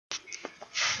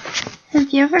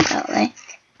Have you ever felt like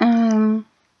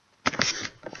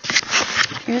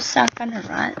you're stuck on a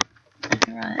rut?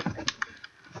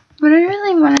 What I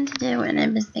really wanted to do, and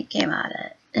I've been thinking about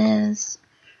it, is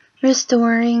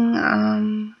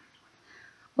restoring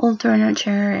old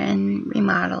furniture and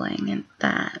remodeling and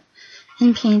that,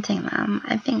 and painting them.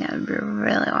 I think that would be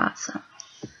really awesome.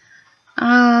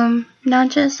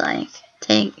 Not just like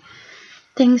take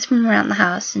things from around the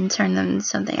house and turn them into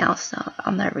something else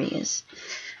I'll never use.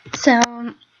 So,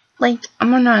 like,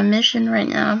 I'm on a mission right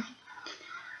now.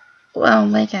 Well,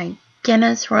 like a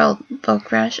Guinness World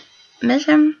Book Rush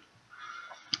mission.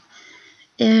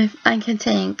 If I could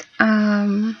take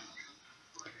whole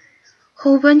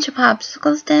bunch of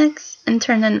popsicle sticks and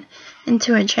turn them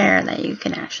into a chair that you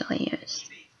can actually use.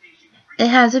 It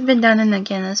hasn't been done in the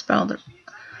Guinness World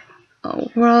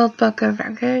Book of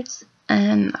Records,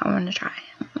 and I want to try.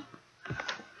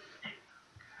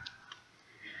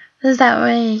 Because that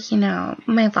way, you know,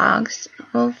 my vlogs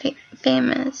will be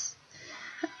famous.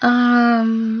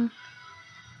 My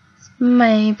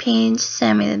page,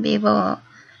 Sammy the Beeble,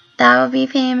 that will be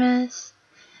famous.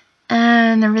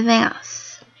 And everything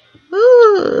else.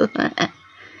 Woo!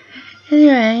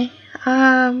 Anyway,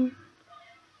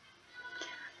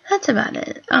 that's about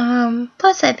it.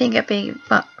 Plus I think it'd be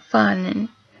fun and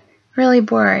really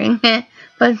boring,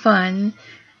 but fun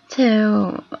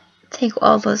to take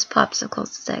all those popsicle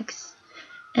sticks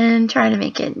and try to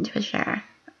make it into a chair.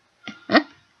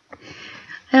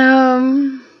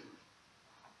 I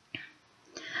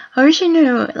wish I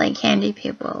knew, like, handy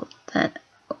people that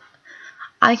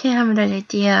I can have an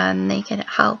idea and they could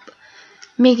help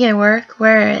make it work,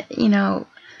 where, you know,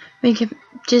 we could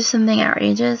do something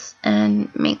outrageous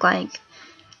and make, like,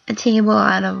 a table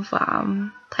out of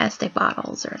plastic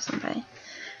bottles or something.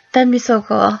 That'd be so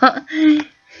cool.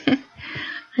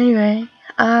 Anyway,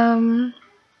 I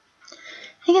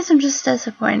guess I'm just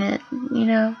disappointed, you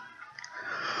know.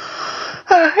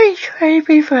 I try to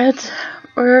be friends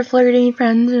or flirty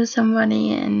friends with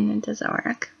somebody and it doesn't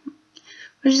work.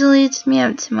 Which leads me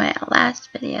up to my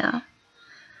last video.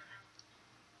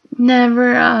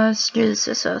 Never seduce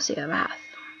a sociopath.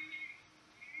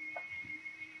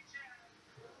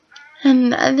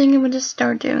 And I think it would just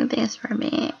start doing things for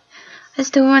me. I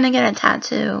still want to get a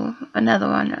tattoo, another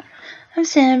one of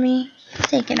Sammy,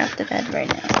 taken up to bed right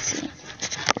now. Let's see.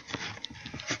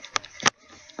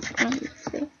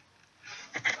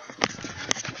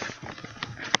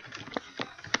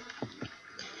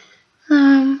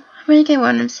 I'm gonna get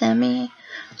one of Sammy.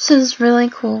 This is a really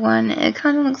cool one. It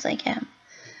kind of looks like him,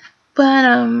 but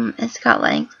it's got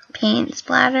like paint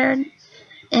splattered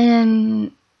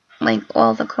in like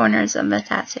all the corners of the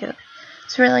tattoo.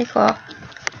 It's really cool.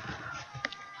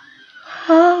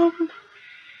 I'm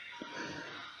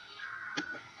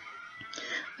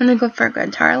gonna go for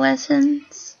guitar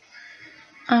lessons.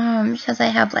 Because I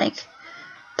have like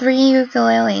 3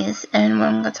 ukuleles and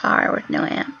 1 guitar with no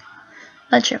amp.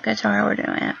 Electric guitar with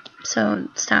no amp. So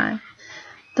it's time.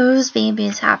 Those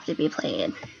babies have to be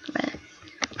played with.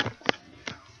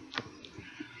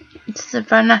 It's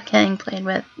if I'm not getting played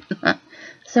with,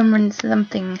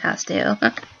 something has to.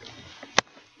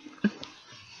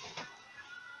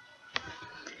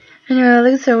 Anyway, I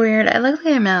look so weird. I look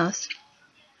like a mouse.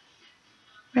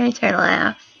 Ready to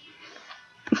laugh.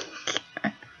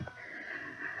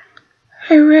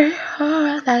 Anyway,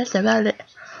 that's about it.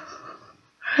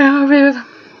 Have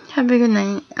a good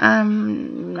night.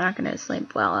 I'm not gonna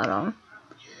sleep well at all.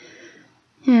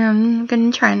 Yeah, I'm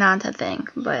gonna try not to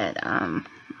think, but I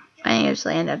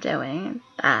usually end up doing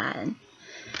that.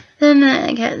 Then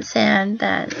I get sad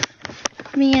that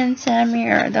me and Sammy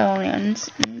are the only ones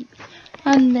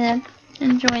on bed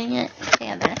enjoying it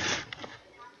together.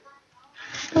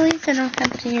 At least I don't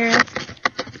have to hear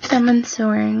someone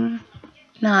snoring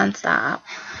non-stop.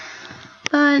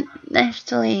 But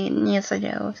actually, yes I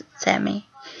do, Sammy.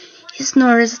 He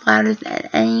snores louder than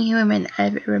any human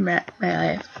I've ever met in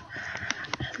my life.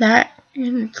 That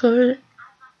includes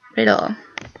Riddle.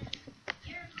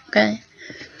 Okay.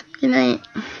 Good night.